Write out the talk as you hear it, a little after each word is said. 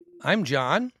I'm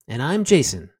John. And I'm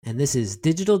Jason, and this is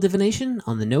Digital Divination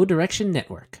on the No Direction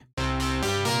Network.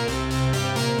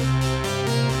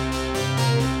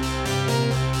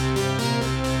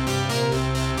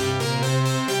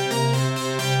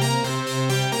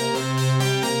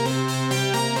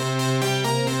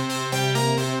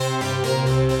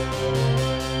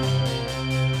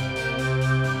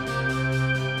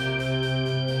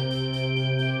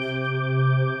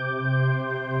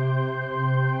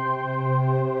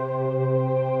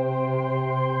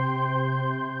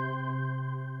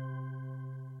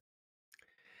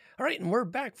 All right, and we're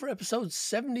back for episode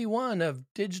 71 of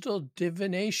Digital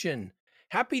Divination.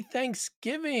 Happy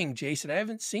Thanksgiving, Jason. I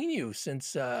haven't seen you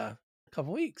since a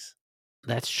couple weeks.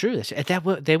 That's true.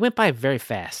 They went by very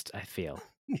fast, I feel.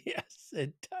 Yes,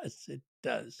 it does. It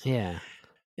does. Yeah.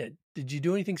 Yeah. Did you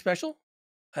do anything special?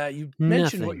 You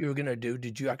mentioned what Nothing. you were going to do.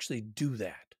 Did you actually do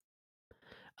that?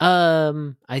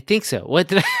 I think so. What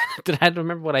did I don't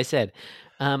remember what I said?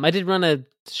 I did run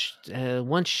a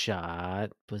one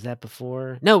shot. Was that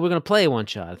before? No, we're gonna play a one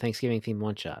shot, a Thanksgiving themed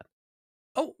one shot.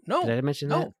 Oh, Did no. I mention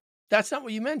that? No, that's not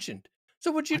what you mentioned.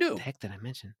 So what'd you What the do? heck did I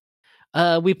mention?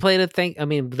 We played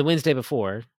the Wednesday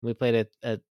before we played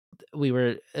we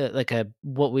were like a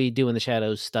what we do in the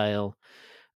shadows style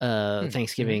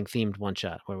Thanksgiving themed one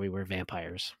shot where we were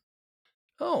vampires.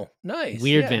 Oh, nice.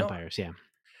 Weird Yeah, no, vampires, yeah.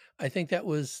 I think that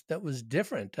was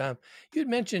different. You'd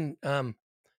mentioned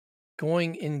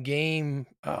going in game.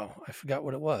 Oh, I forgot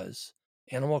what it was.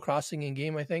 Animal Crossing in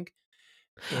game, I think,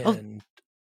 Oh, and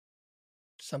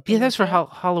something yeah, like that's for that.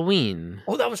 Halloween.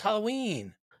 Oh, that was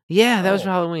Halloween. Yeah, that was for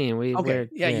Oh, Halloween. We okay.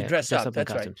 Yeah, you dress dressed up. up in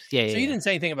That's right. costumes. Yeah, So yeah, you yeah. didn't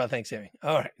say anything about Thanksgiving.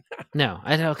 All right. No,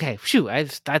 okay. Phew, I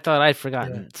thought I'd Yeah.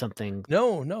 forgotten something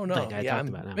No. like I Yeah, talked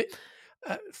about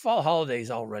now. fall holidays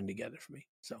all run together for me.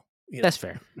 So That's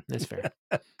fair. That's fair.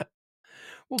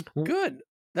 Well, good.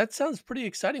 That sounds pretty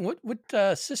exciting.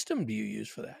 What system do you use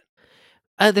for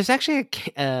that? There's actually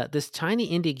this tiny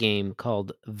indie game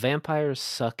called Vampires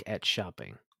Suck at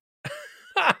Shopping.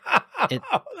 It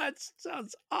That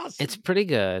sounds awesome. It's pretty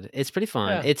good. It's pretty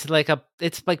fun. Yeah. It's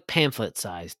like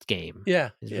pamphlet-sized game. Yeah.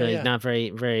 There's Yeah. really Yeah. not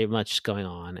very much going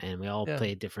on, and we all Yeah.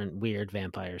 play different weird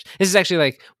vampires. This is actually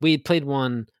like we played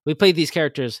these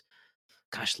characters,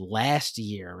 gosh, last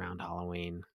year around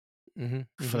Halloween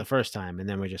for the first time, and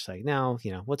then we're just like, now,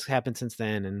 what's happened since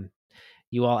then, and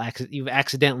you've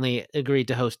accidentally agreed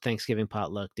to host Thanksgiving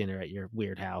potluck dinner at your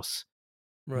weird house.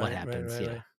 What happens?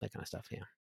 Right. That kind of stuff. Yeah.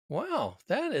 Wow,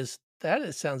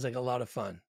 sounds like a lot of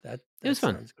fun. It That was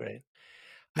fun. sounds great.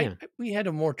 Yeah. We had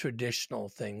a more traditional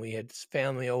thing. We had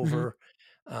family Mhm. over,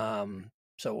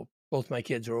 so both my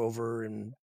kids are over,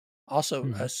 and also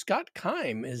Mhm. Scott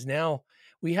Kime is now.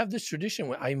 We have this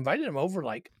tradition. I invited him over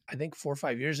like I think 4 or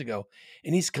 5 years ago,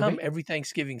 and he's come Okay. every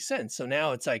Thanksgiving since. So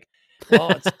now it's like, well,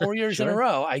 it's 4 years in a Sure.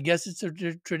 row. I guess it's a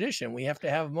tradition. We have to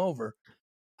have him over.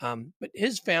 But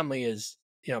his family is,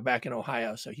 back in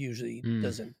Ohio, so he usually Mm.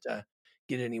 doesn't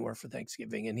get anywhere for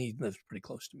Thanksgiving, and he lives pretty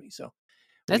close to me, so we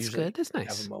That's usually good. That's have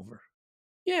nice. him over.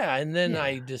 Yeah, and then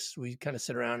Yeah. we kind of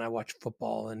sit around. I watch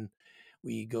football, and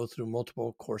we go through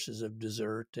multiple courses of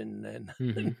dessert, and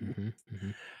Mhm. Mhm.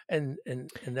 Mhm.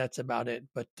 and that's about it.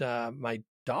 But my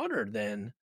daughter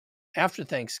then after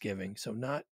Thanksgiving, so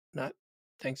not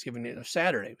Thanksgiving,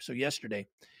 Saturday, so yesterday,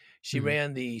 she Mhm.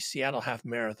 ran the Seattle Half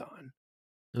Marathon.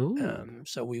 Ooh.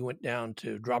 So we went down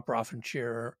to drop her off and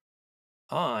cheer her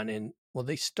on, and well,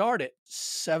 they start at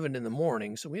 7 in the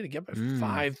morning, so we had to get up at Mm.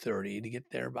 5:30 to get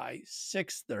there by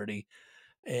 6:30,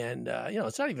 and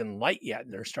it's not even light yet,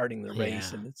 and they're starting the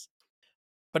race, Yeah. and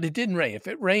but it didn't rain. If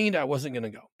it rained, I wasn't going to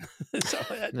go. So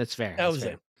That's fair. that That's was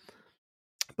fair. it.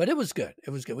 But it was good. It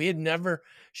was good. We had never.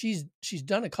 She's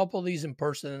done a couple of these in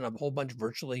person and a whole bunch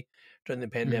virtually during the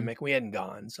Mhm. pandemic. We hadn't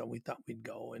gone, so we thought we'd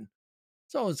go, and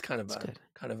so it was That's good.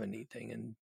 kind of a neat thing.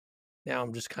 And now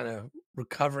I'm just kind of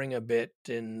recovering a bit.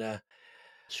 And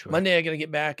Sure. Monday I got to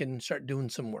get back and start doing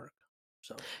some work.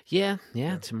 So Yeah.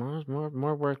 Yeah. yeah. Tomorrow's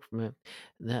more work.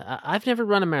 I've never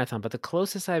run a marathon, but the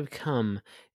closest I've come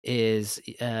is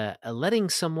letting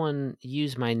someone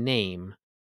use my name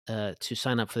to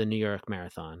sign up for the New York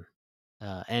Marathon.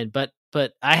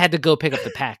 But I had to go pick up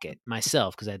the packet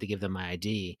myself because I had to give them my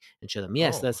ID and show them,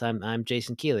 yes, Oh I'm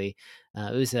Jason Keeley.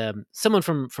 It was someone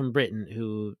from Britain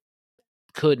who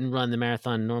couldn't run the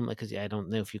marathon normally because I don't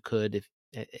know if you could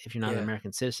if you're not an yeah.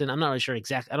 American citizen. I'm not really sure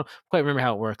exactly. I don't quite remember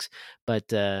how it works,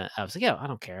 but I was like, yeah, I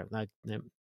don't care. Like,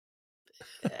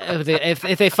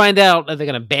 if they find out that they're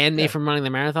gonna ban me Yeah. from running the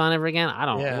marathon ever again, I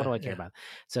don't. What Yeah. do I care Yeah. about?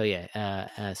 So yeah.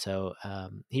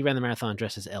 He ran the marathon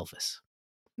dressed as Elvis.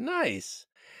 Nice.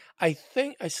 I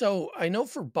think so. I know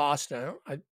for Boston,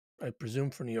 I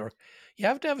presume for New York, you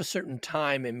have to have a certain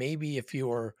time, and maybe if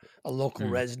you're a local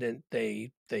Mm. resident,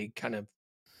 they kind of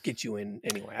get you in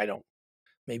anyway. I don't.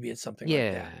 Maybe it's something like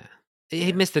Yeah. that. He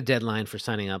Yeah. missed the deadline for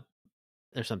signing up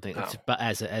or something. It's Oh, but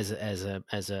as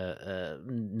a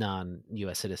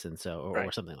non-US citizen, so or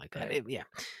right, something like that. right. Yeah.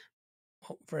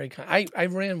 Well, very kind. I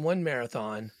ran one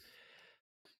marathon.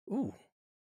 Ooh,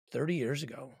 30 years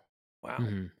ago. Wow,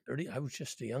 Mhm. 30. I was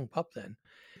just a young pup then,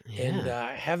 and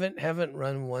Yeah. haven't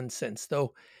run one since.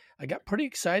 Though I got pretty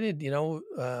excited,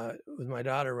 with my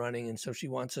daughter running, and so she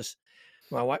wants us,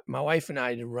 my wife and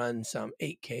I, to run some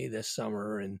 8K this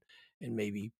summer, and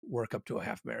maybe work up to a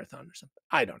half marathon or something.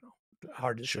 I don't know.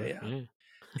 Hard to Sure. say.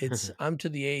 Yeah. I'm to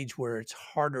the age where it's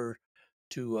harder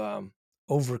to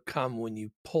overcome when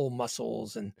you pull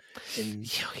muscles and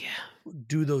Yeah.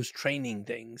 do those training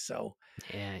things. So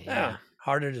Yeah, yeah, yeah.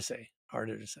 harder to say.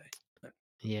 Harder to say. But,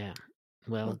 Yeah.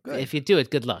 well, Well, good. if you do it,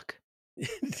 good luck.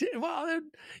 Well,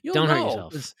 you'll Don't hurt know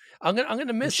yourself. 'cause I'm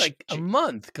gonna miss Sh like a sh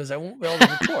month because I won't be able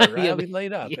to record. Right, You'll I'll be be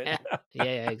laid up. yeah.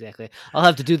 Yeah, exactly. I'll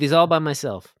have to do these all by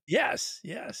myself. Yes,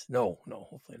 yes. No, no.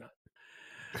 Hopefully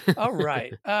not. All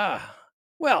right.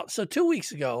 Well, so 2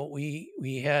 weeks ago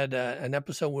we had an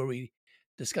episode where we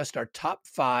discussed our top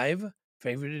 5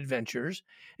 favorite adventures.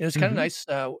 It was kind of Mhm. nice.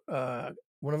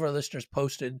 One of our listeners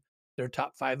posted their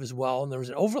top 5 as well, and there was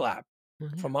an overlap Oh,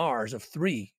 yeah. from ours of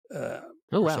 3 Oh,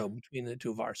 or wow. so between the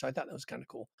two of ours. So I thought that was kind of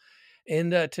cool.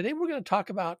 And today we're going to talk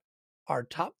about our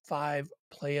top 5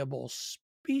 playable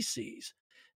species.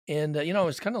 And I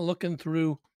was kind of looking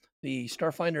through the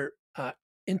Starfinder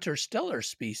interstellar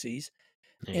species,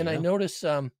 There you and I go. noticed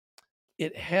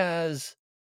it has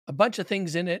a bunch of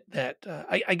things in it that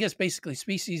I guess basically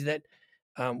species that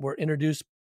were introduced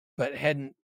but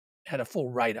hadn't had a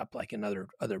full write up like in other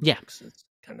Yeah. books. It's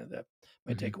kind of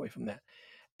my Mhm. takeaway from that.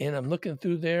 And I'm looking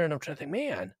through there, and I'm trying to think,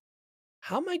 man,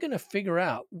 how am I going to figure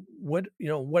out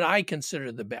what I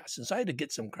consider the best? And so I had to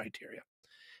get some criteria.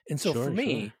 And so for Sure, sure.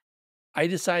 me, I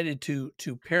decided to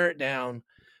pare it down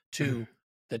to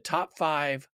the top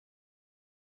 5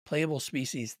 playable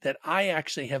species that I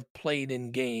actually have played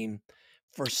in game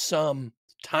for some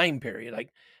time period,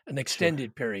 like an Sure.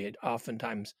 extended period.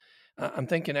 Oftentimes, I'm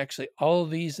thinking actually all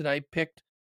of these that I picked,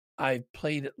 I've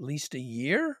played at least a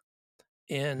year,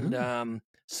 and Mm.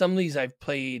 some of these I've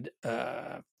played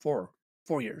 4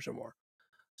 years or more.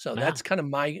 So Wow. that's kind of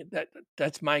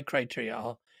that's my criteria.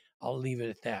 I'll leave it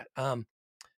at that.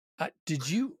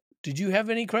 Did you have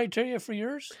any criteria for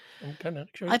yours? I'm kind of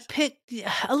I curious. picked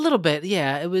a little bit,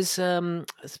 yeah. It was,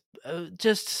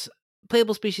 just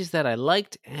playable species that I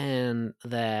liked and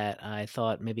that I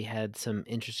thought maybe had some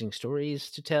interesting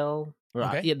stories to tell, or,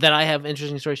 Okay. yeah, that I have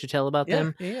interesting stories to tell about Yeah.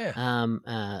 them, Yeah.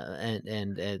 Yeah.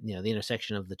 and, the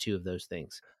intersection of the 2 of those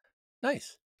things.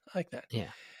 Nice. I like that.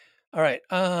 Yeah. All right.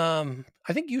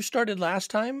 I think you started last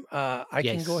time. I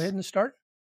can go ahead Yes. and start.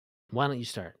 Why don't you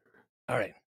start? All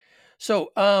right.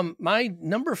 So, my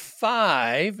number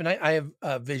 5, and I have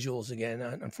visuals again.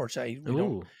 Unfortunately, we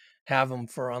don't Ooh. have them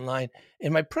for online,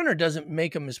 and my printer doesn't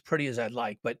make them as pretty as I'd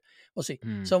like, but we'll see.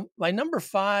 Hmm. So, my number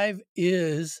 5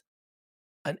 is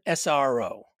an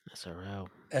SRO. SRO.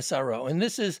 SRO, and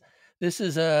this is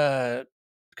a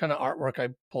kind of artwork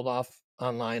I pulled off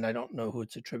online. I don't know who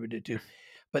it's attributed to,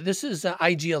 but this is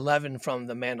IG-11 from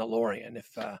The Mandalorian. If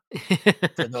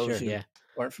for those Sure, who yeah.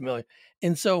 aren't familiar,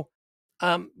 and so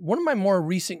one of my more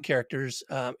recent characters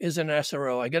is an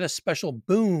SRO. I got a special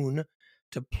boon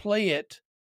to play it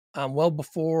well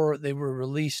before they were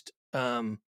released,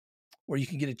 where you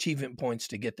can get achievement points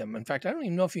to get them. In fact, I don't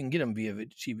even know if you can get them via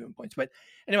achievement points. But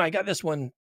anyway, I got this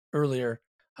one earlier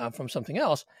from something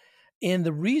else. And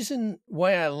the reason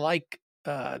why I like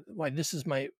why this is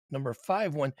my number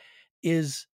 5 one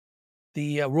is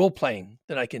the role playing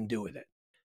that I can do with it.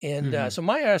 And Mhm. so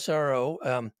my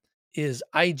SRO is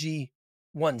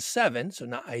IG-17, so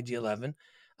not IG-11.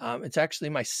 It's actually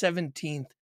my 17th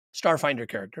Starfinder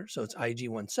character, so it's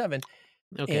IG-17.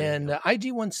 Okay, there you And go.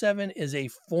 IG-17 is a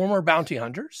former bounty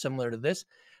hunter, similar to this,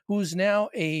 who's now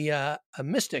a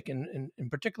mystic. In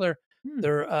particular, Hmm.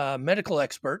 they're a medical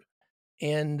expert,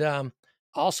 and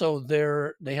also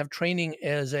they have training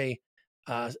as a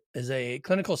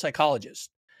clinical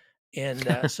psychologist.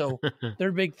 And so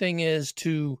their big thing is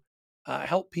to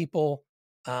help people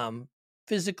um,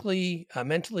 physically,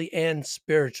 mentally, and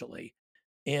spiritually.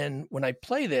 And when I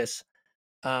play this,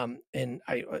 and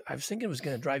I was thinking it was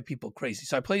going to drive people crazy.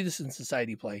 So I play this in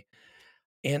society play,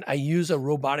 and I use a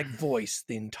robotic voice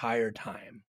the entire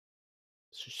time.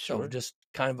 So Sure. just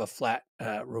kind of a flat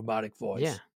robotic Yeah.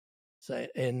 voice. So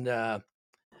and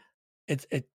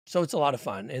so it's a lot of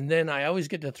fun. And then I always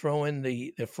get to throw in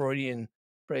the Freudian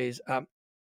phrase.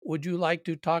 would you like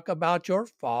to talk about your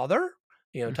father?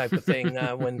 Type of thing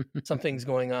when something's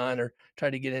going on, or try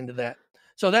to get into that.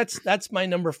 So that's my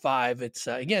number 5. It's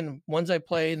again, ones I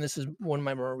play, and this is one of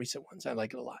my more recent ones. I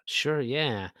like it a lot. Sure,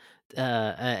 yeah.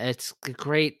 It's a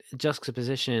great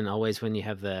juxtaposition always when you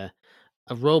have a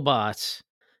robot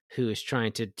who is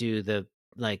trying to do the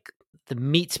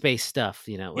meat space stuff,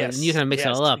 and you Yes, kind of mix it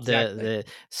yes, all up, exactly. the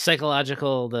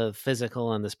psychological, the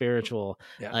physical, and the spiritual,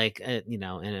 Yeah, in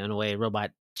a way, a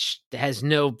robot has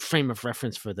no frame of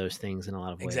reference for those things in a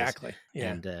lot of ways. exactly.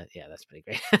 Yeah. And yeah, that's pretty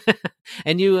great.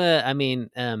 And you, I mean,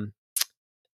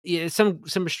 yeah, some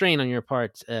restraint on your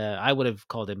part. I would have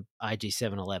called him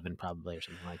IG-711 probably, or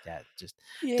something like that. Just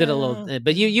did a little, Yeah.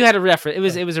 but you had a reference.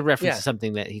 It was a reference to Yeah.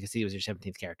 something that he could see was your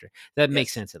 17th character. That makes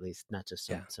Yes. sense, at least, not just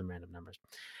Yeah. some random numbers.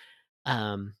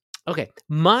 Okay,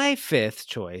 my 5th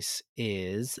choice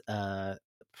is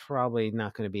probably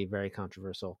not going to be very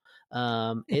controversial.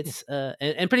 It's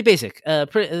and pretty basic.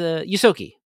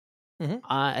 Yusoki. Hmm.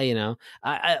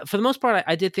 I for the most part,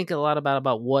 I did think a lot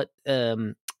about what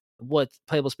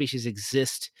playable species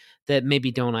exist that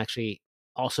maybe don't actually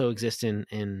also exist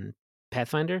in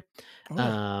Pathfinder. Oh,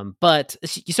 yeah. But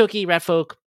Yusoki,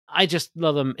 Ratfolk, I just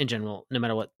love them in general, no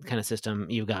matter what kind of system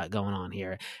you've got going on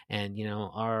here. And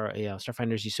our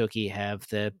Starfinders Yusoki have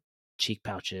the cheek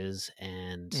pouches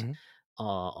and Hmm.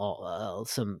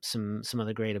 some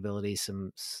other great abilities.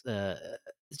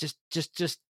 Just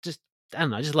I don't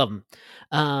know. I just love them.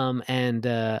 And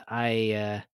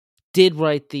I did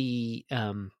write the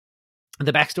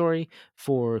backstory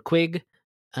for Quig,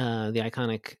 the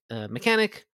iconic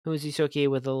mechanic who is Yusoki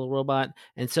with a little robot.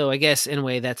 And so I guess in a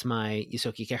way that's my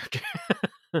Yusoki character.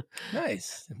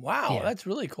 Nice. Wow, Yeah. that's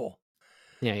really cool.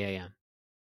 Yeah.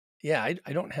 Yeah, I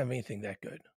don't have anything that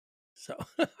good. So,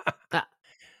 Uh,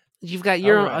 you've got all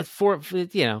your right.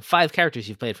 5 characters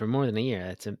you've played for more than a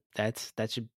year.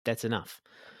 That's enough.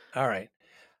 All right.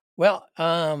 Well,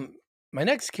 my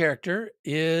next character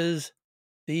is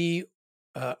the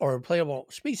or playable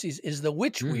species is the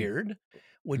Witch Mm. Weird,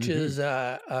 which Hmm. is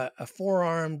a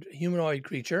 4-armed humanoid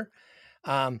creature.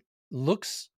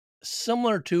 Looks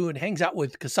similar to and hangs out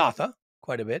with Kasatha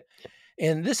quite a bit.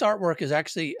 And this artwork is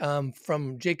actually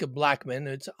from Jacob Blackman.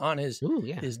 It's on Ooh,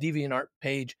 yeah. his DeviantArt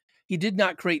page. He did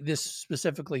not create this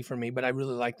specifically for me, but I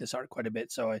really like this art quite a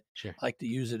bit, so I Sure. like to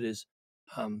use it as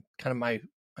kind of my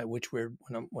Witch Weird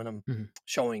when I'm Mhm.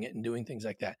 showing it and doing things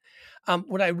like that.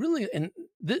 What I really and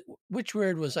Witch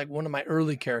Weird was like one of my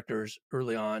early characters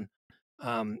early on.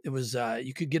 It was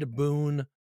you could get a boon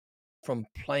from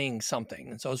playing something,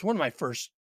 and so it was one of my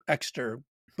first extra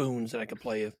boons that I could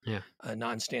play of Yeah. a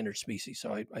non-standard species.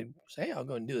 So I say, hey, I'll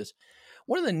go and do this.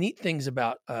 One of the neat things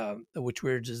about the Witch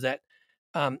Weirds is that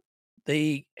um,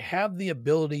 they have the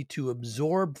ability to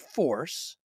absorb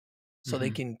force, so they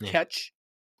Hmm. can Yeah. catch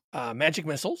magic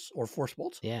missiles or force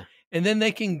bolts, Yeah. and then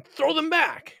they can throw them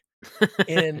back.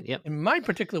 And Yep. in my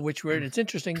particular Witch Weird, it's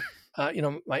interesting.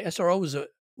 My SRO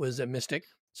was a mystic,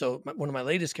 so one of my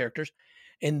latest characters,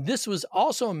 and this was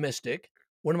also a mystic,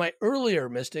 one of my earlier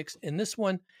mystics, and this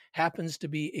one happens to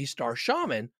be a star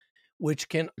shaman, which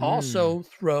can Mm. also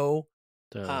throw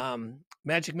So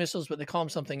magic missiles, but they call them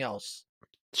something else.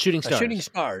 shooting Shooting stars.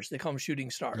 stars. They call them shooting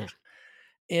Yeah. stars.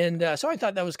 And so I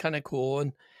thought that was kind of cool.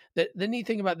 And the neat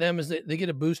thing about them is that they get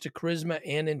a boost to charisma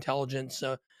and intelligence.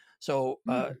 So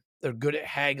Mm. they're good at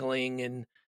haggling and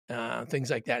things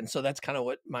like that. And so that's kind of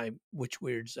what my Witch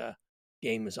Weirds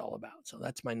game is all about. So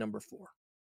that's my number 4.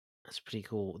 That's pretty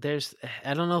cool.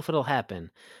 I don't know if it'll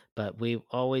happen, but we've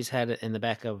always had it in the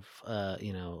back of,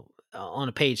 on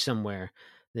a page somewhere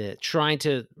that trying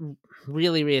to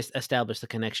really establish the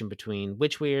connection between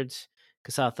Witch Weirds,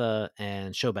 Kasatha,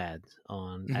 and Shobad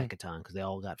on Hmm. Akaton because they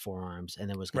all got 4 arms, and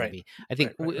there was going to Right. be, I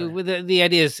think, Right. the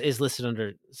idea is listed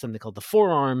under something called the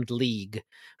 4-Armed League,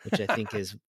 which I think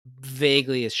is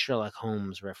vaguely a Sherlock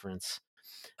Holmes reference.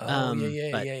 Oh,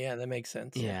 But yeah. That makes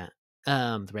sense. Yeah. yeah.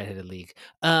 The Redheaded League.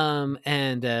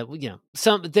 And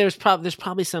there's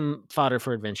probably some fodder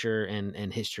for adventure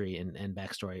and history and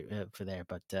backstory for there,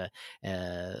 but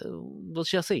we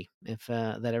shall see if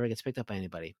that ever gets picked up by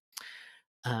anybody.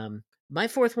 My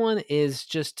 4th one is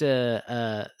just this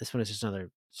one is just another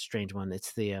strange one.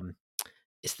 It's the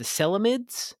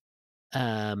Selamids.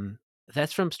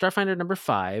 That's from Starfinder number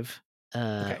 5.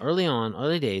 Okay.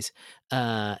 Early days,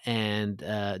 and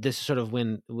this is sort of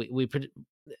when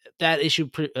that issue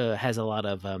has a lot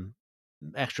of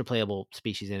extra playable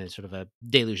species in it, sort of a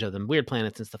deluge of them, weird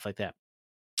planets and stuff like that.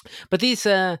 But these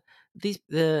guys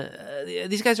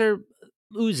are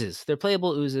oozes. They're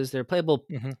playable oozes. They're playable,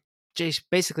 Hmm.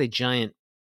 basically giant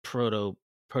proto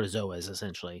protozoas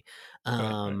essentially.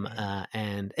 Right.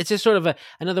 And it's just sort of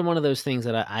another one of those things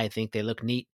that I think they look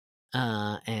neat.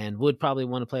 And would probably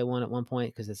want to play one at one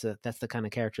point because that's the kind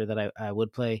of character that I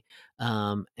would play.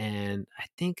 And I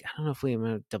think, I don't know if I'm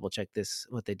gonna double check this,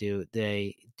 what they do.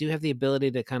 They do have the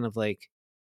ability to kind of like,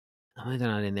 oh, they're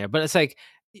not in there, but it's like,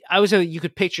 I was, you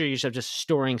could picture yourself just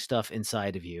storing stuff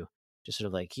inside of you, just sort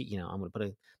of like, I'm going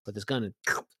to put this gun and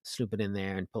snoop it in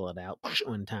there and pull it out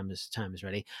when time is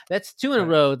ready. That's two in a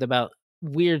row about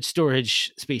weird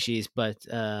storage species, but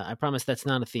I promise that's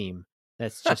not a theme.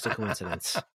 That's just a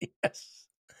coincidence. Yes.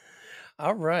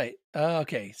 All right.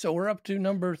 Okay. So we're up to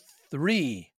number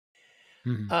 3.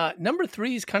 Number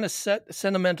 3 is kind of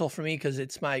sentimental for me because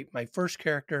it's my first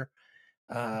character.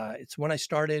 It's when I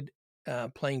started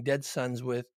playing Dead Sons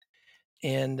with,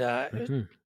 and I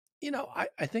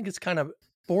think it's kind of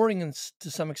boring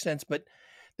to some extent, but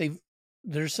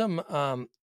there's some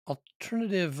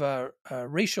alternative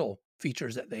racial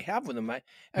features that they have with them. I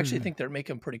actually think they're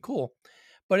making pretty cool,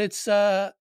 but it's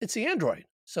the android.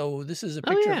 So this is a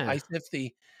picture of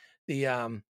Isif,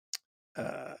 the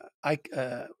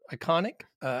iconic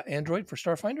android for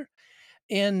Starfinder,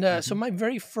 and so my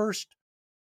very first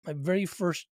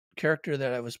character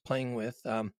that I was playing with,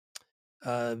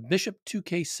 Bishop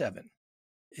 2K7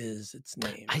 is its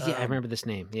name. Yeah, I remember this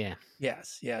name. Yeah.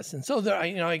 Yes. And so there,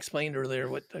 I explained earlier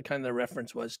what the kind of the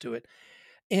reference was to it.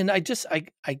 And I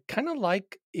kind of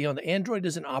like, the android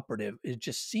as an operative. It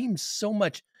just seems so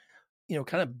much,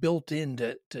 kind of built in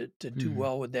to do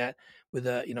well with that, with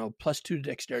a, +2 to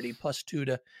dexterity, +2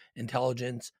 to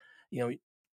intelligence. You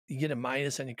get a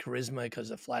minus on your charisma because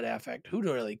of flat affect. Who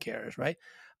really cares, right?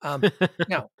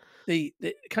 Now, the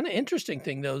kind of interesting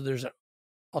thing though, there's an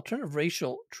alternative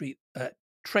racial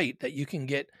trait that you can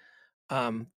get,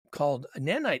 called a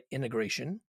nanite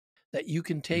integration, that you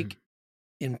can take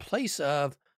in place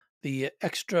of the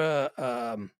extra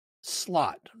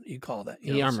slot, you call that,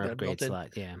 the armor upgrade slot.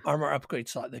 Yeah, armor upgrade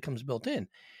slot that comes built in.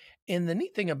 And the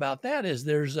neat thing about that is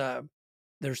there's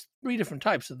 3 different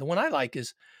types. The one I like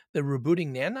is the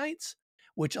rebooting nanites,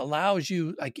 which allows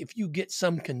you, like, if you get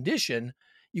some condition,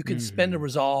 you can spend a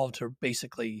resolve to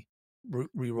basically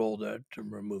re-roll to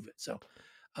remove it. So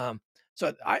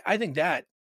I think that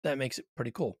makes it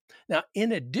pretty cool. Now,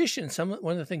 in addition,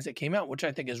 one of the things that came out, which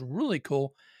I think is really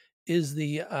cool, is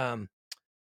the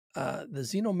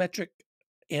xenometric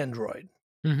android.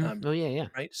 Oh yeah.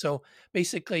 Right. So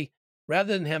basically,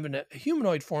 rather than having a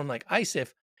humanoid form like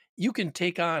Isif, you can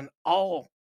take on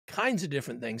all kinds of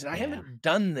different things. And I haven't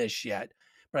done this yet,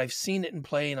 but I've seen it in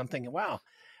play, and I'm thinking, wow,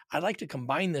 I'd like to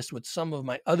combine this with some of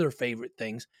my other favorite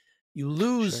things. You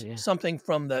lose something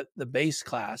from the base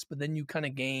class, but then you kind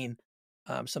of gain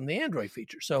some of the android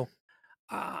features. So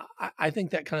I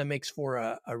think that kind of makes for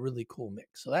a really cool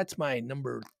mix. So that's my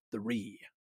number 3.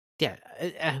 Yeah,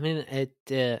 I mean, I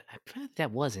feel like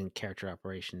that was in Character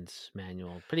Operations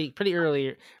Manual, pretty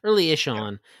early-ish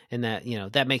on, and that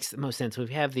that makes the most sense. We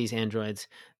have these androids;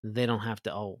 they don't have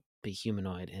to all be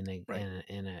humanoid in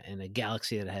a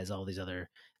galaxy that has all these other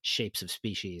shapes of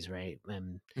species, right?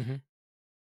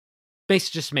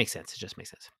 Just makes sense. It just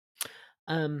makes sense.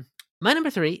 My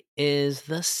number 3 is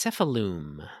the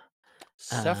Cephaloom.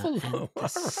 Cephaloom. The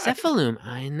Cephaloom,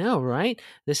 I know, right?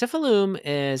 The Cephaloom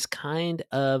is kind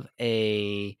of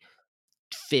a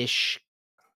fish.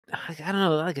 I don't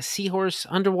know, like a seahorse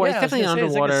underwater. Yeah, it's definitely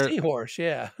underwater. It's like a seahorse,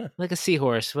 yeah. Like a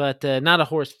seahorse, but not a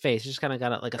horse face. It's just kind of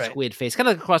got like a squid face, kind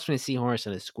of like a cross between a seahorse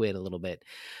and a squid a little bit.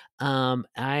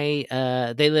 They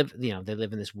live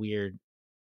in this weird,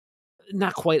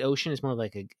 not quite ocean. It's more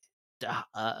like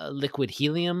a liquid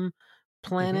helium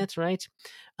planets, right?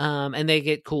 And they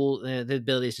get cool the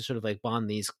abilities to sort of like bond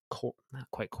these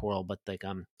not quite coral, but like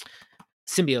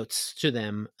symbiotes to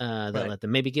them that let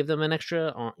them maybe give them an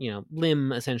extra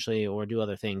limb essentially, or do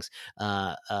other things.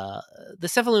 The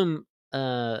Cephaloom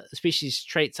species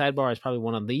trait sidebar is probably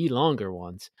one of the longer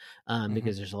ones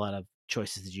because there's a lot of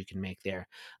choices that you can make there.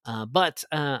 But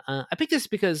I picked this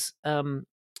because of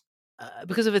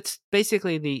it's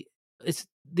basically it's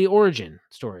the origin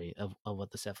story of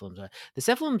what the Cephalums are. The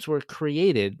Cephalums were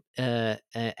created at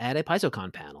a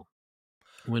PaizoCon panel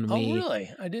when we really?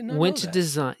 I didn't know went to that.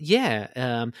 design. Yeah.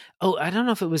 I don't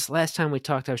know if it was last time we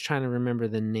talked. I was trying to remember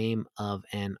the name of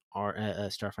a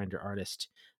Starfinder artist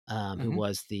who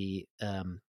was the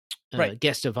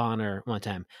guest of honor one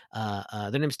time.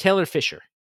 Their name's Taylor Fisher.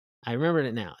 I remembered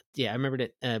it now. Yeah, I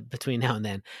remembered it between now and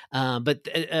then. But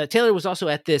Taylor was also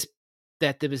at this.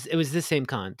 It was this same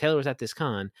con. Taylor was at this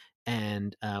con,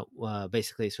 and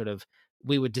basically, sort of,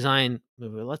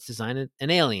 let's design an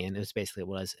alien. It was basically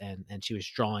what it was, and she was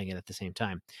drawing it at the same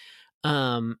time.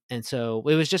 And so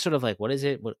it was just sort of like, what is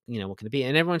it? What can it be?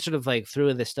 And everyone sort of like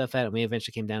threw this stuff at it. And we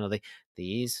eventually came down to like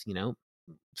these,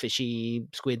 fishy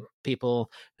squid people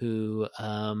who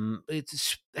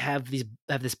have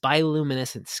this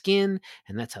bioluminescent skin,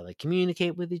 and that's how they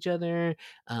communicate with each other.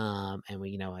 And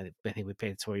we, I think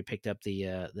that's where we picked up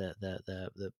the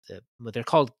what they're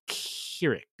called,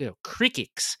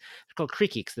 crickets. They're called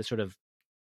crickets, the sort of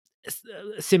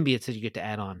symbiotes that you get to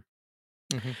add on.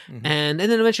 And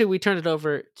then eventually we turned it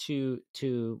over to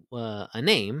a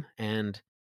name, and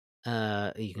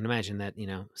you can imagine that,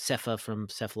 Cepha from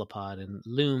cephalopod and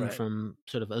Loom from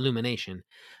sort of illumination.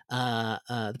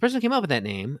 The person who came up with that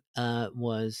name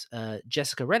was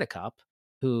Jessica Redicop,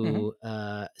 who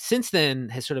since then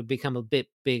has sort of become a bit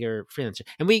bigger freelancer.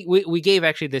 And we gave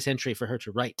actually this entry for her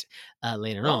to write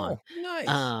later on.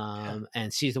 Nice.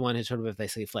 And she's the one who sort of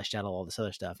basically fleshed out all this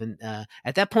other stuff. And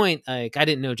at that point, like, I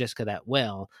didn't know Jessica that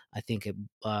well. I think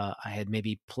I had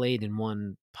maybe played in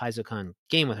one PaizoCon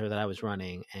game with her that I was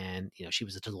running, and she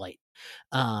was a delight.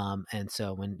 And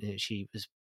so when she was,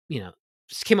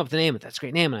 just came up with the name, that's a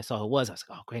great name, and I saw who it was, I was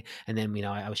like, oh, great. And then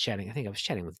I was chatting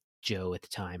with Joe at the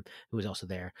time, who was also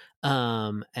there,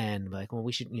 and like, well,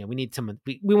 we should, we need someone,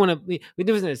 we want to, we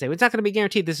was going to say it's not going to be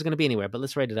guaranteed this is going to be anywhere, but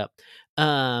let's write it up.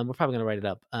 We're probably going to write it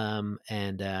up.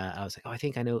 And I was like, oh, I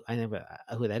think I know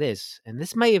who that is. And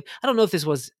this I don't know if this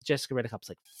was Jessica Redicop's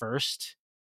like first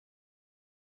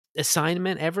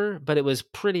assignment ever, but it was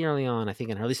pretty early on, I think,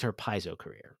 in her, at least her Paizo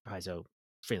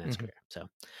freelance career. So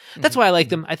that's why I like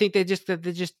them. I think they just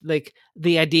like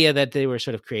the idea that they were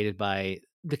sort of created by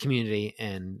the community,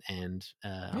 and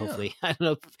hopefully, I don't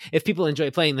know if people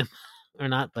enjoy playing them or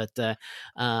not, but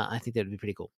I think that would be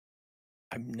pretty cool.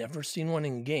 I've never seen one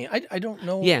in game. I don't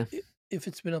know if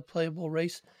it's been a playable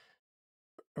race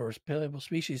or a playable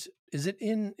species. Is it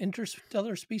in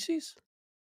Interstellar Species?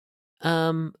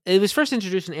 It was first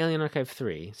introduced in Alien Archive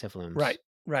 3, Cephalooms.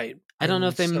 Right. I don't know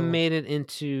if they made it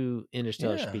into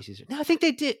Interstellar Species. No, I think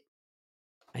they did.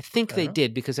 They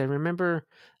did, because I remember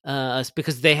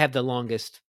because they have the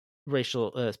longest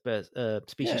racial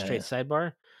species trait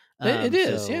sidebar. It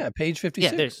is, page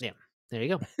 56. There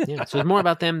you go. Yeah, so there's more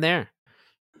about them there.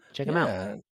 Check them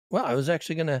out. Well, I was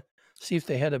actually gonna see if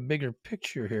they had a bigger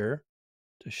picture here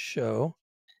to show.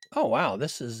 Oh wow,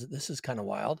 this is kind of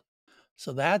wild.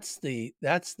 So that's the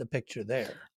picture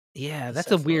there. Yeah,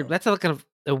 that's a weird. That's a kind of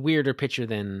a weirder picture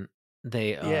than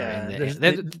they are. Yeah,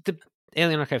 the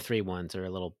Alien Archive 3 ones are a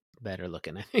little better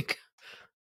looking, I think.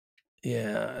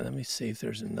 Yeah, let me see if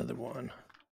there's another one.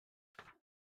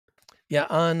 Yeah,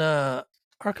 on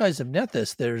Archives of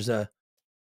Nethys, there's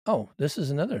this is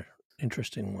another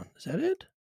interesting one. Is that it?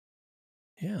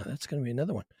 Yeah, that's going to be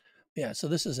another one. Yeah, so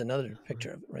this is another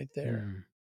picture of it right there.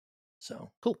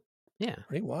 So cool. Yeah,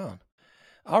 pretty wild.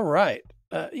 All right.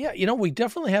 We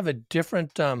definitely have a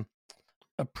different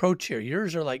approach here.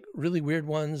 Yours are like really weird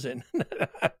ones, and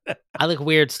I like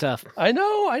weird stuff. I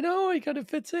know. It kind of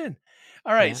fits in.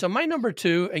 All right. Yeah. So my number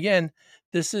 2, again,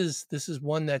 this is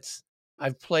one that's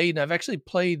I've played, and I've actually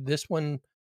played this one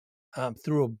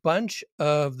through a bunch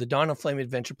of the Dawn of Flame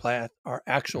Adventure Path, our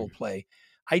actual play.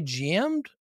 I GM'd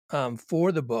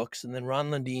for the books, and then Ron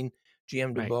Lundeen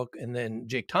GM'd a book, and then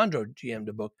Jake Tondro GM'd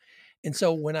a book. And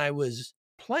so when I was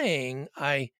playing,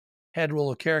 I had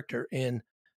role of character, and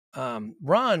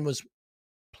Ron was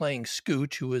playing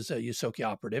Scooch, who was a Ysoki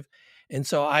operative. And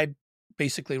so I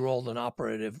basically rolled an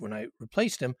operative when I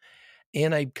replaced him.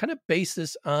 And I kind of based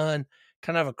this on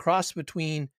kind of a cross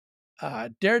between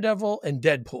Daredevil and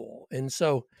Deadpool. And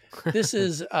so this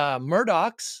is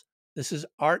Murdoch's. This is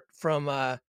art from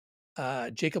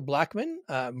Jacob Blackman.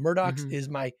 Murdoch's is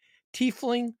my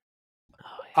tiefling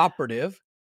operative.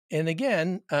 And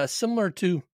again, similar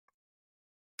to,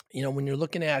 when you're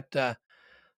looking at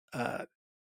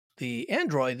the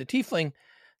android, the tiefling,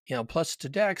 plus to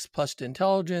dex, plus to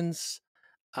intelligence.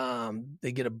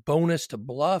 They get a bonus to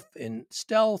bluff and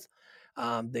stealth.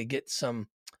 They get some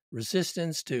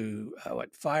resistance to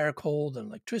fire, cold, and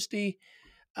electricity.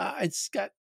 It's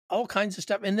got all kinds of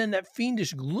stuff. And then that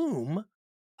fiendish gloom,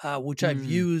 which I've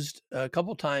used a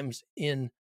couple times in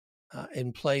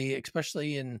play,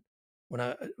 especially when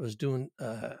I was doing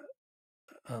the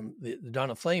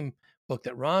Dawn of Flame book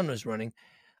that Ron was running,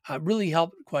 really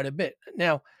helped quite a bit.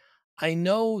 Now, I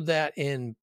know that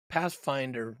in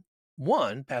Pathfinder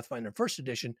 1, Pathfinder First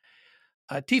Edition,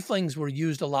 tieflings were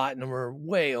used a lot and were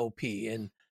way OP.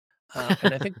 And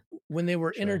I think when they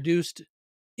were introduced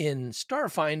in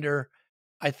Starfinder,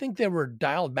 I think they were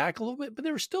dialed back a little bit, but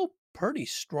they were still pretty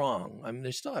strong. I mean,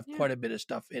 they still have quite a bit of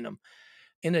stuff in them.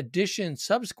 In addition,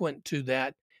 subsequent to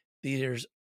that, there's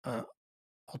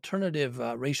alternative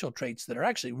racial traits that are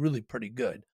actually really pretty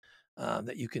good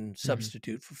that you can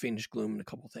substitute for Fiendish Gloom and a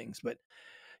couple things. But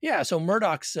yeah, so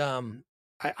Murdoch's,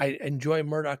 I enjoy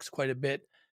Murdoch's quite a bit.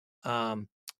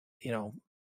 You know,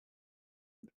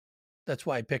 that's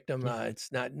why I picked him.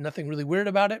 It's nothing really weird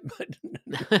about it, but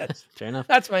that's fair enough.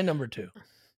 That's my number 2.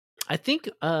 I think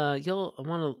you'll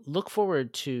want to look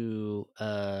forward to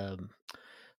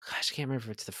gosh, I can't remember if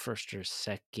it's the first or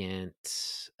second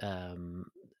volume.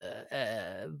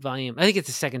 I think it's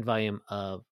the second volume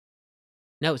of.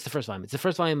 No, it's the first volume. It's the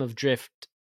first volume of Drift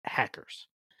Hackers.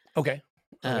 Okay.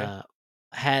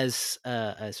 Has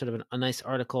a sort of a nice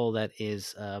article that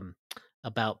is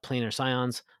about planar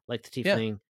scions like the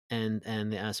Tiefling and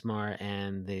the Asmar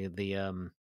and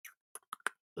the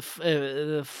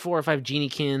 4 or 5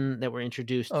 Geniekin that were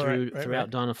introduced throughout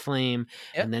Dawn of Flame.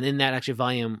 Yep. And then in that actual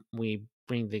volume, we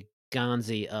bring the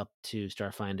Gonzi up to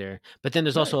Starfinder. But then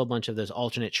there's also a bunch of those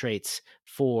alternate traits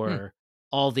for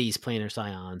all these planar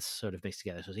scions sort of mixed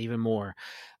together. So it's even more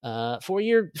for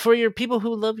your people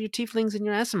who love your Tieflings and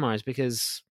your Aasimars,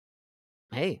 because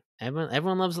hey,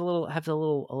 everyone loves a little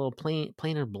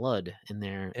planar blood in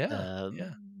their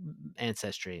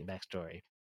ancestry and backstory.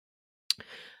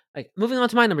 Like, moving on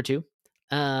to my number 2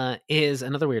 is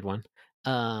another weird one.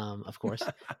 Of course,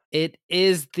 it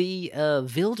is the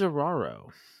Vildararo.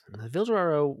 The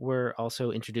Vildararo were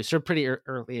also introduced. They're pretty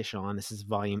early-ish on. This is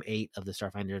volume 8 of the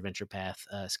Starfinder Adventure Path,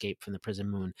 Escape from the Prison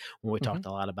Moon, where we talked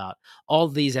a lot about all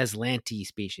these Aslanti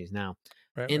species. Now,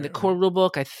 in the core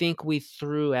rulebook, I think we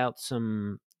threw out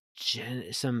some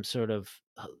sort of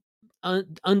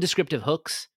undescriptive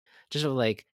hooks. Just sort of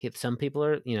like, if some people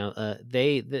are,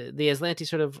 the Aslanti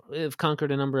sort of have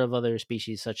conquered a number of other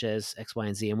species such as X, Y,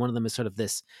 and Z, and one of them is sort of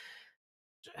this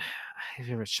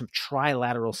some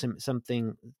trilateral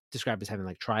something described as having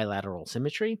like trilateral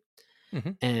symmetry.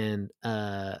 And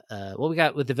what we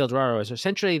got with the Vildararo is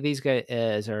essentially these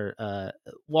guys are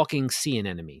walking sea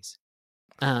anemones.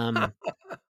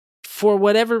 For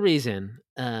whatever reason,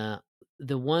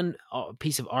 the one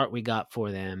piece of art we got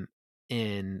for them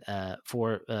in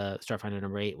for Starfinder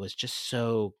number 8 was just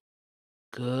so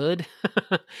good.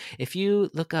 If you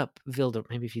look up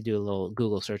maybe if you do a little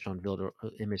Google search on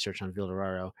image search on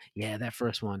Vildararo, that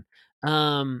first one,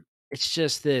 it's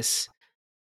just this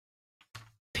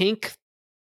pink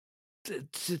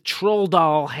troll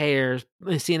doll hair,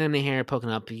 sea anemone hair poking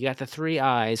up. You got the 3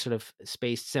 eyes sort of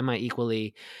spaced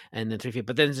semi-equally, and then 3 feet.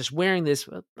 But then just wearing this,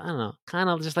 I don't know, kind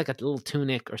of just like a little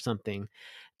tunic or something.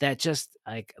 That just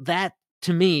like that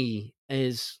to me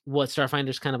is what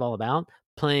Starfinder's kind of all about.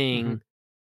 Playing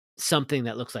something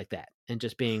that looks like that, and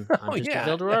just being I'm just a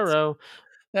Vildararo.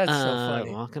 That's so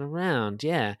funny. Walking around.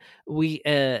 Yeah, we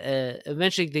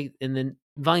eventually in the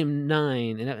volume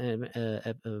 9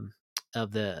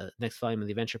 of the next volume of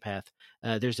the Adventure Path,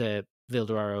 there's a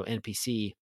Vildararo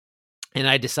NPC, and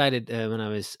I decided when I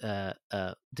was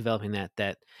developing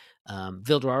that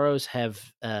Vildararos have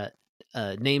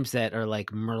names that are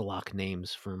like Murloc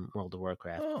names from World of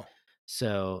Warcraft.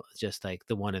 So just like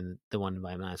the one in volume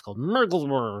 9 is called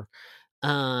Murglewur,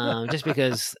 just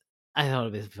because I thought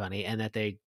it was funny, and that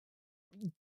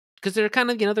because they're kind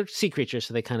of they're sea creatures,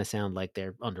 so they kind of sound like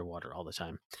they're underwater all the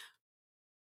time.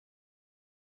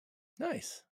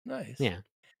 Nice. Yeah.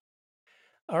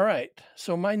 All right.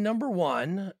 So my number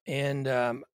 1, and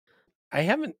I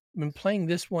haven't been playing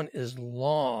this one as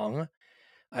long.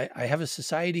 I have a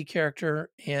society character,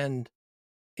 and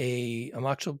I'm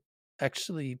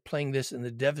actually playing this in the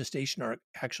Devastation arc.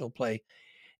 Actual play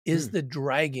is the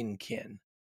Dragonkin,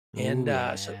 and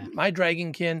so my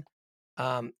Dragonkin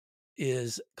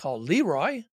is called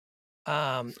Leroy,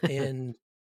 and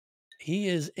he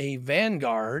is a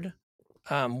Vanguard.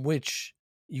 Which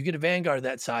you get a Vanguard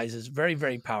that size is very,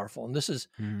 very powerful. And this is,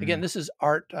 again, this is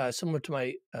art similar to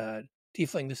my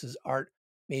Tiefling. This is art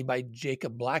made by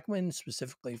Jacob Blackman,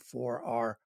 specifically for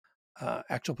our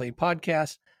Actual Play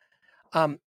podcast.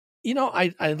 I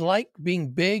like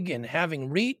being big and having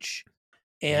reach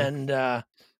and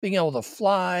being able to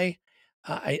fly.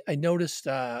 I noticed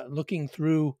looking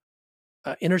through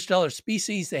Interstellar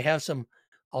Species, they have some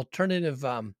alternative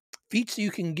feats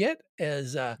you can get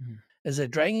as a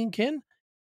Dragonkin,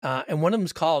 and one of them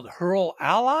is called Hurl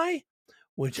Ally,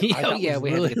 which I thought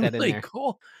was really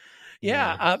cool.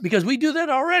 Because we do that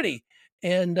already,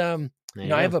 and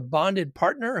I have a bonded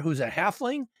partner who's a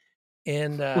halfling,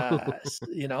 and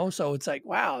so it's like,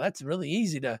 wow, that's really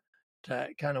easy to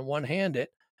kind of one hand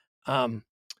it.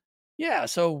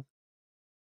 So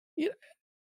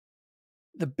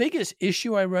the biggest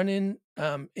issue I run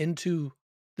into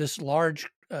this large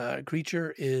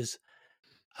creature is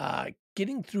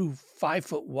getting through 5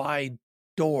 foot wide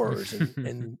doors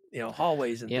and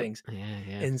hallways and Yep. things.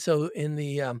 Yeah. And so in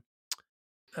the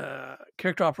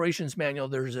character operations manual,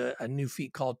 there's a new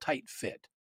feat called tight fit,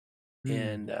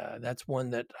 and that's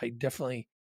one that I definitely,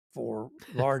 for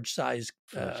large size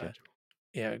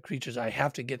creatures, I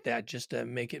have to get that just to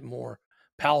make it more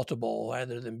palatable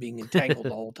rather than being entangled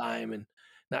the whole time and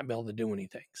not be able to do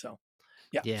anything. So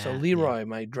so Leroy,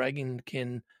 my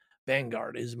Dragonkin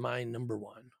Vanguard, is my number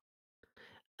one.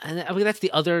 And I mean, that's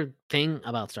the other thing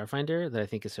about Starfinder that I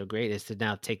think is so great, is to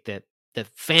now take the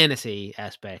fantasy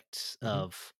aspects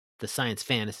of the science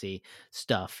fantasy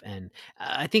stuff. And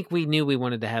I think we knew we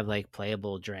wanted to have like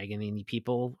playable dragon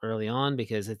people early on,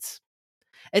 because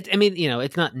I mean,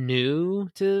 it's not new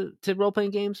to role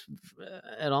playing games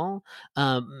at all.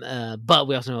 But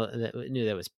we also knew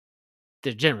that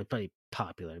they're generally pretty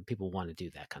popular and people want to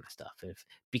do that kind of stuff. If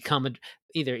become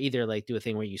either like do a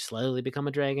thing where you slowly become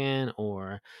a dragon,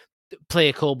 or play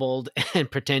a kobold and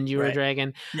pretend you were a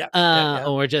dragon.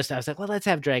 Or just, I was like, well, let's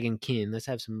have dragonkin. Let's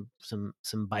have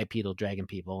some bipedal dragon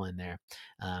people in there.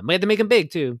 We had to make them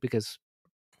big too, because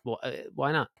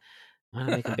why not? Why not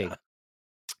make them big?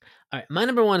 All right, my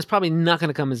number one is probably not going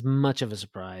to come as much of a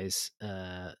surprise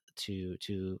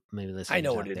to maybe listeners. I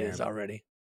know what it is already.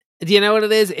 Do you know what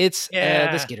it is? It's the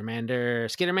Skittermander.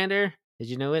 Skittermander? Did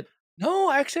you know it?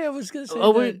 No, actually, I was going to say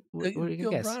the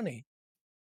Gilbrani.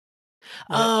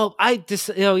 Oh,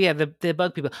 the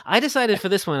bug people. I decided for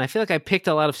this one, I feel like I picked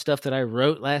a lot of stuff that I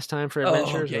wrote last time for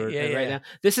adventures. Right now,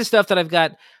 this is stuff that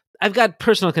I've got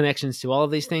personal connections to all of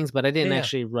these things, but I didn't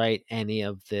actually write any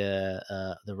of the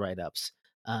write-ups.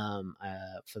 For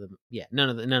the none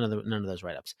of those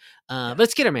write-ups. But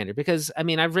it's Skittermander, because I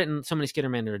mean, I've written so many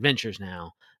Skittermander adventures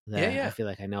now that I feel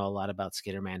like I know a lot about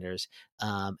Skittermanders.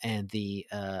 And the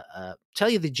tell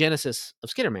you the genesis of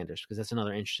Skittermanders, because that's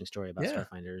another interesting story about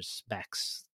Starfinder's back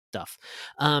stuff.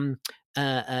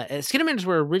 Skittermanders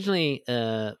were originally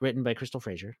written by Crystal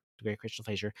Fraser, the great Crystal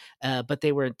Fraser, but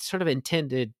they were sort of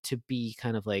intended to be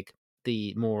kind of like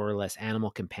the more or less animal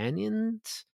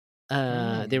companions.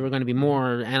 They were going to be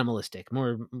more animalistic,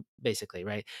 more basically,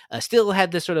 right? Still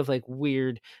had this sort of like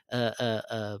weird, what's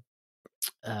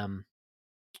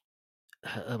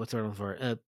the word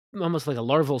for? Almost like a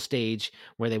larval stage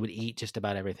where they would eat just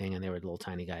about everything, and they were little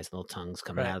tiny guys, little tongues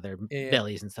coming out of their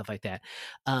bellies and stuff like that.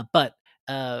 But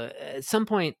at some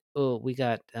point, we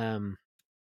got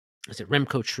was it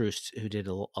Remco Troost, who did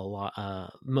a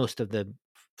lot, most of the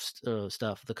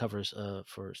stuff, the covers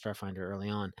for Starfinder early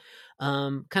on.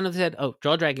 Kind of said, "Oh,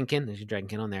 draw Dragonkin. There's your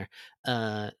Dragonkin on there.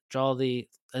 Draw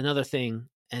another thing,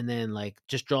 and then like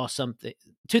just draw something,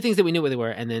 two things that we knew what they were,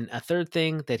 and then a third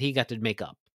thing that he got to make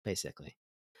up, basically."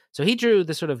 So he drew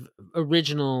the sort of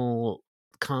original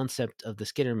concept of the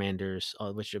Skittermanders,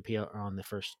 which appear on the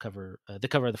first cover, the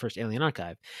cover of the first Alien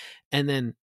Archive, and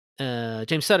then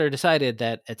James Sutter decided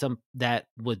that that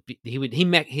would be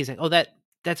he's like, oh,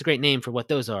 that's a great name for what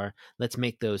those are. Let's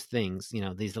make those things,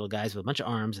 these little guys with a bunch of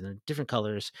arms and they're different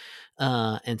colors.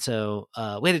 And so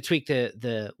we had to tweak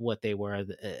the what they were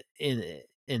in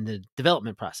the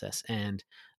development process. And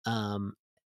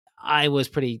I was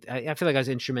I feel like I was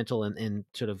instrumental in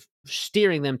sort of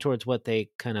steering them towards what they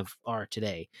kind of are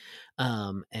today.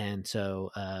 And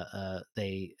so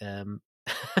they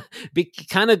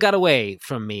kind of got away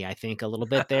from me, I think, a little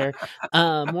bit there.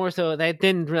 More so, they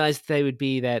didn't realize they would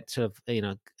be that sort of,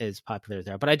 as popular as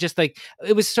they are. But I just like,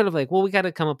 it was sort of like, well, we got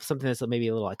to come up with something that's maybe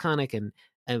a little iconic. And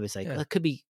it was like, it could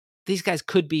be, these guys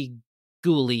could be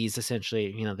ghoulies,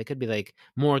 essentially. They could be like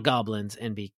more goblins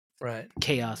and be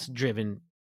chaos driven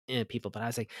people. But I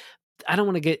was like, I don't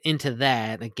want to get into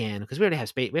that again, because we already have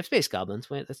space goblins.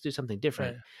 Let's do something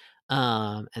different.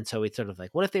 And so it's sort of like,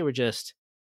 what if they were just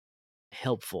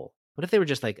helpful? What if they were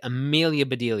just like Amelia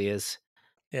Bedelia's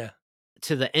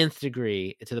to the nth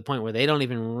degree, to the point where they don't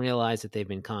even realize that they've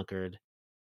been conquered,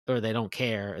 or they don't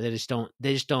care, or they just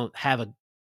don't have a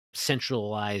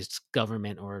centralized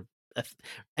government or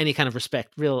any kind of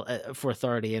respect for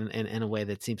authority in a way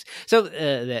that seems so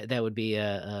that would be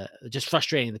just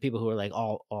frustrating, the people who are like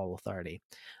all authority.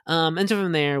 And so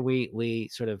from there we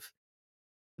sort of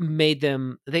made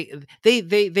them,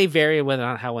 they vary whether or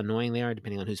not how annoying they are,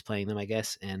 depending on who's playing them, I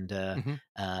guess. And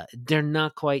they're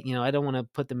not quite, I don't want to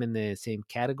put them in the same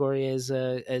category as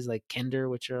like Kender,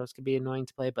 which else could be annoying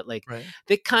to play, but like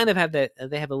they kind of have that,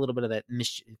 they have a little bit of that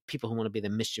people who want to be the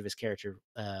mischievous character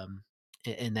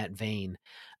in that vein.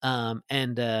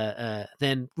 And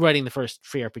then writing the first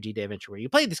free RPG day adventure where you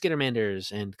play the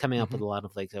Skittermanders and coming up with a lot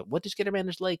of like, what do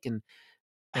Skittermanders like, and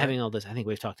having all this, I think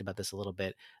we've talked about this a little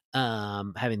bit,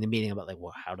 having the meeting about like,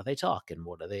 well, how do they talk and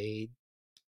what do they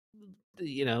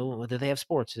do they have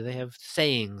sports? Do they have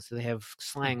sayings? Do they have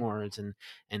slang Mhm. words? And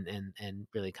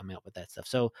really coming up with that stuff.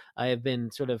 So I have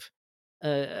been sort of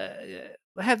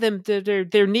have them.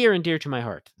 They're near and dear to my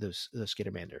heart. Those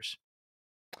Skittermanders.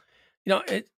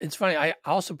 It's funny. I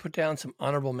also put down some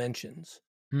honorable mentions,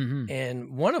 Mm-hmm.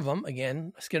 and one of them,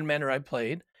 again, a Skittermander I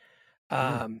played,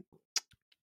 Mm. um,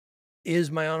 is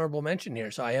my honorable mention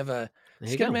here. So I have a There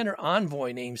you go. Skittermander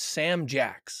envoy named Sam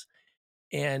Jax,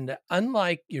 and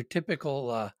unlike your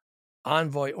typical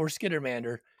envoy or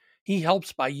Skittermander, he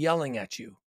helps by yelling at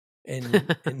you and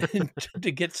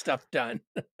to get stuff done.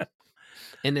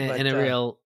 In But a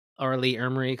real Arlie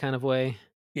Ermery kind of way.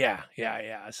 yeah.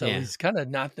 So Yeah, he's kind of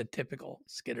not the typical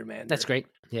Skittermander that's great.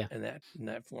 Yeah. in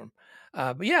that form.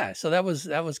 But yeah, so that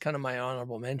was kind of my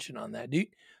honorable mention on that. Do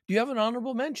you have an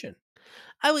honorable mention?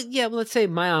 I would, yeah. Well, let's say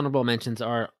my honorable mentions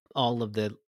are all of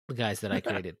the guys that I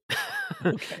created.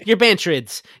 Okay. Your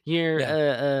Bantrids, your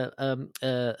Yeah.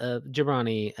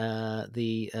 Gibrani,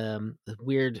 the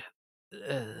weird.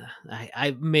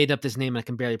 I made up this name and I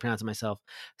can barely pronounce it myself.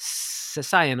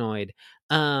 Cyanoid,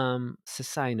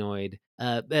 Cyanoid.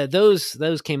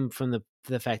 Those came from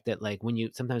the fact that like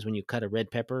sometimes when you cut a red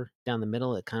pepper down the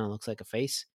middle, it kind of looks like a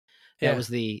face. That Yeah.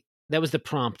 was the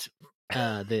prompt,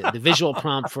 the visual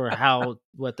prompt for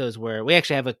what those were. We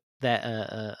actually have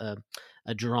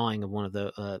a drawing of one of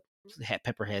the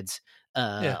pepper heads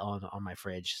Yeah. on my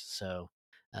fridge. So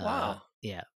Wow.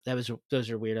 yeah, those are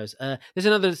weirdos. There's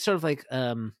another sort of like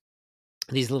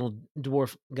these little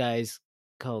dwarf guys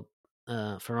called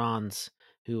Pharaons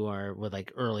who were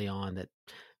like early on that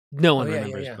no Oh one yeah,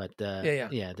 remembers, but yeah.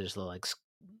 yeah, there's little like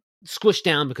squished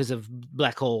down because of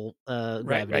black hole Right.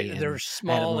 gravity. They're And I had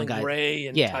small one and guy, gray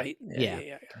and yeah, tight. yeah,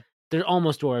 Yeah. they're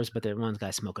almost dwarves, but they're one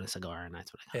guy smoking a cigar, and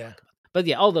that's what I kind of Yeah. like about them. But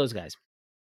yeah, all those guys.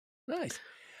 Nice.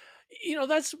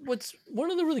 That's what's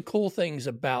one of the really cool things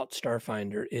about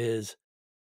Starfinder is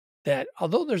that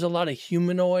although there's a lot of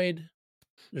humanoid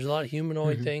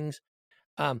Hmm. things.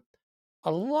 Um,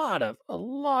 a lot of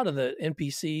the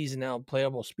NPCs and now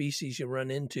playable species you run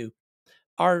into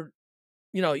are,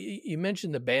 you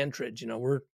mentioned the Bantrids.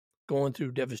 We're going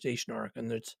through Devastation Arc,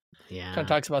 and it's kind of Yeah.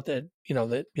 talks about the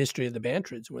history of the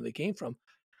Bantrids, where they came from,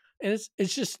 and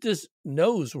it's just this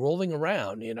nose rolling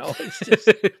around. It's just,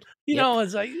 Yep.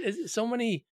 it's like it's so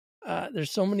many.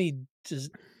 There's so many. Just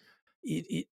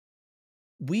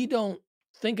we don't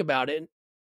think about it.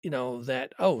 That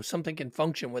something can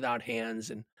function without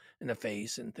hands and a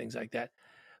face and things like that.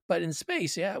 But in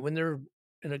space, yeah, when they're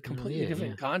in a No, completely yeah, yeah.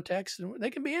 different context, and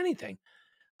they can be anything.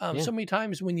 Yeah. So many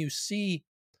times when you see,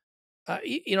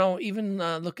 even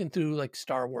looking through like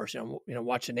Star Wars,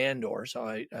 watching Andor, so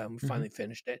I Hmm. finally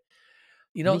finished it.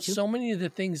 Me too. So many of the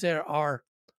things there are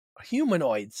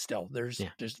humanoid still. There's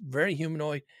Yeah. just very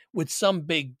humanoid with some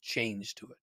big change to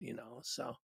it.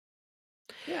 So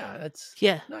yeah, that's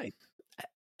Yeah. nice.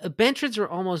 Bantrids were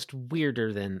almost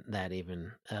weirder than that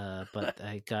even, but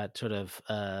I got sort of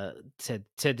said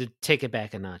to take it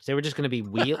back a notch. They were just going to be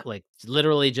like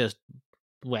literally just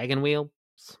wagon wheels,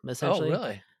 Oh, essentially.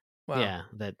 really? Wow. Yeah,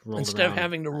 that rolled Instead of around.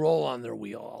 having to roll on their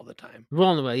wheel all the time.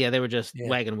 Rolling the wheel, yeah, they were just Yeah.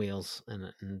 wagon wheels,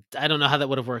 and I don't know how that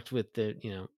would have worked with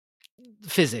the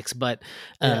physics, but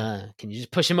Yeah. can you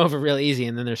just push them over real easy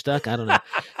and then they're stuck? I don't know.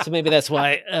 So maybe that's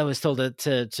why I was told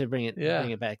to bring Yeah.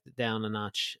 it back down a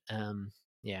notch.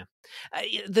 Yeah,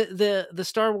 the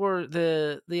Star Wars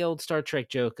the old Star Trek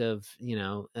joke of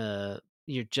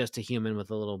you're just a human with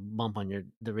a little bump on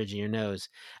the ridge of your nose.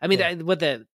 I mean,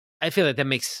 Yeah. I feel like that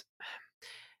makes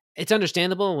it's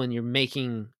understandable when you're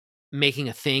making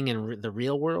a thing in the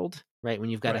real world, right? When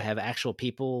you've got to Right. have actual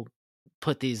people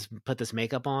put this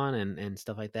makeup on and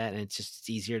stuff like that, and it's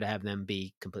easier to have them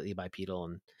be completely bipedal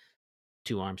and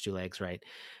 2 arms, 2 legs, right?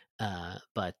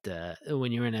 But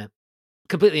when you're in a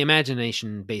completely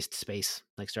imagination based space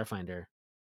like Starfinder,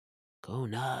 go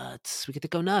nuts. We get to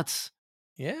go nuts.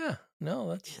 Yeah. No,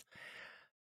 Yeah, that's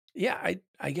yeah,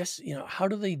 I guess, how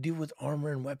do they do with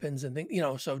armor and weapons and things,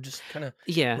 so just kind of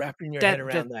yeah. wrapping your head That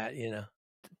around that.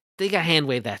 they got hand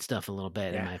waved that stuff a little bit,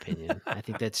 in Yeah. my opinion. I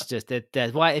think that's just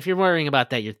that's why if you're worrying about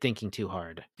that, you're thinking too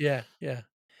hard. Yeah.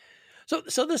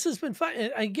 So this has been fun.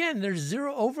 And again, there's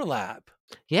zero overlap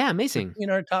Yeah, amazing. between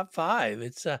our top 5.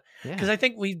 It's because Yeah, I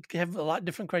think we have a lot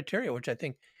different criteria, which I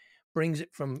think brings it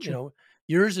from, true.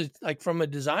 yours is like from a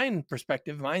design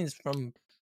perspective, mine's from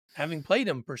having played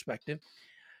them perspective.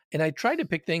 And I tried to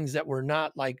pick things that were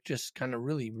not like just kind of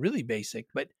really, really basic,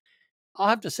 but I'll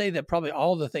have to say that probably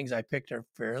all the things I picked are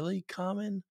fairly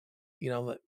common,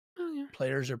 that Oh, yeah.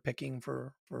 players are picking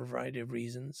for a variety of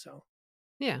reasons. So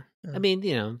Yeah. I yeah.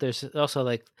 mean, there's also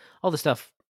like all the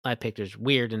stuff. I picked are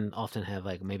weird and often have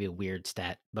like maybe weird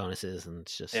stat bonuses, and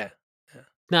it's just Yeah.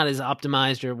 not as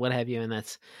optimized or what have you, and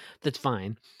that's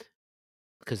fine.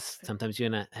 Because sometimes you're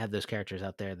gonna have those characters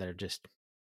out there that are just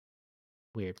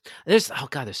weird. There's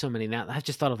so many now. I've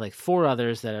just thought of like 4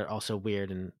 others that are also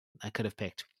weird, and I could have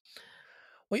picked.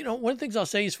 Well, one of the things I'll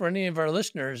say is for any of our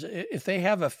listeners, if they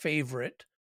have a favorite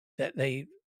that they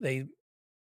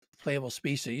playable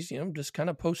species, just kind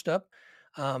of post up.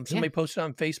 Somebody posted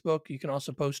on Facebook. You can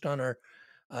also post on our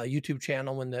YouTube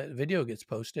channel when the video gets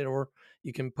posted, or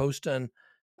you can post on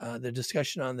the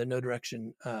discussion on the No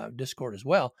Direction Discord as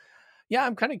well. Yeah,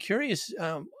 I'm kind of curious.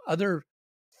 Other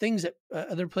things that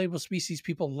other playable species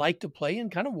people like to play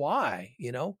and kind of why.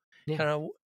 Kind of.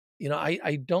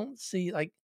 I don't see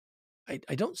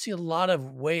I don't see a lot of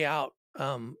way out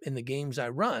in the games I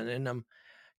run, and I'm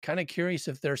kind of curious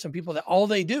if there are some people that all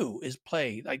they do is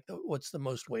play like what's the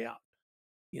most way out,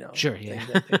 Sure, thing yeah.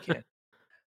 that they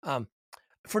can.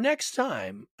 For next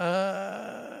time,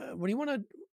 what do you want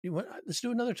to? Let's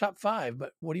do another top 5.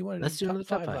 But what do you want to Let's do do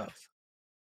top another top 5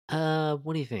 5. of?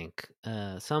 What do you think?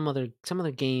 Some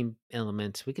other game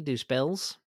elements. We could do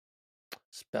spells.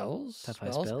 Spells. Top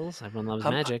 5 Spells. spells. Everyone loves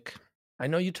Um, magic. I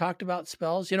know you talked about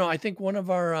spells. I think one of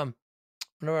our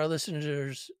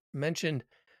listeners mentioned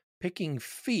picking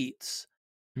feats.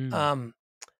 Mm.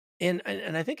 And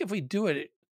I think if we do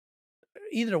it,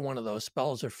 either one of those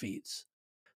spells or feats,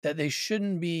 that they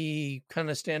shouldn't be kind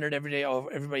of standard every day. Oh,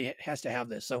 everybody has to have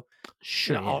this. So,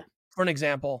 Sure, yeah. For an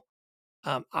example,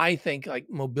 I think like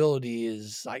mobility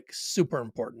is like super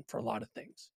important for a lot of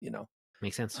things.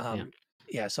 Makes sense. Yeah.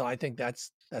 Yeah. So I think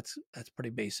that's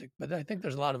pretty basic. But I think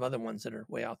there's a lot of other ones that are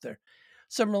way out there.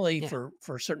 Similarly, Yeah.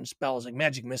 for certain spells like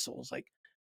magic missiles, like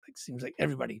seems like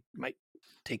everybody might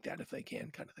take that if they can,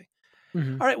 kind of thing.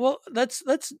 Mm-hmm. All right. Well, let's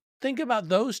think about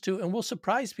those two, and we'll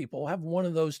surprise people. We'll have one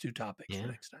of those 2 topics for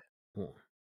next time. Well,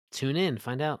 tune in,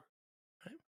 find out.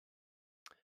 Right.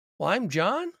 Well, I'm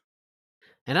John.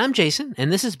 And I'm Jason,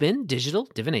 and this has been Digital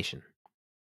Divination.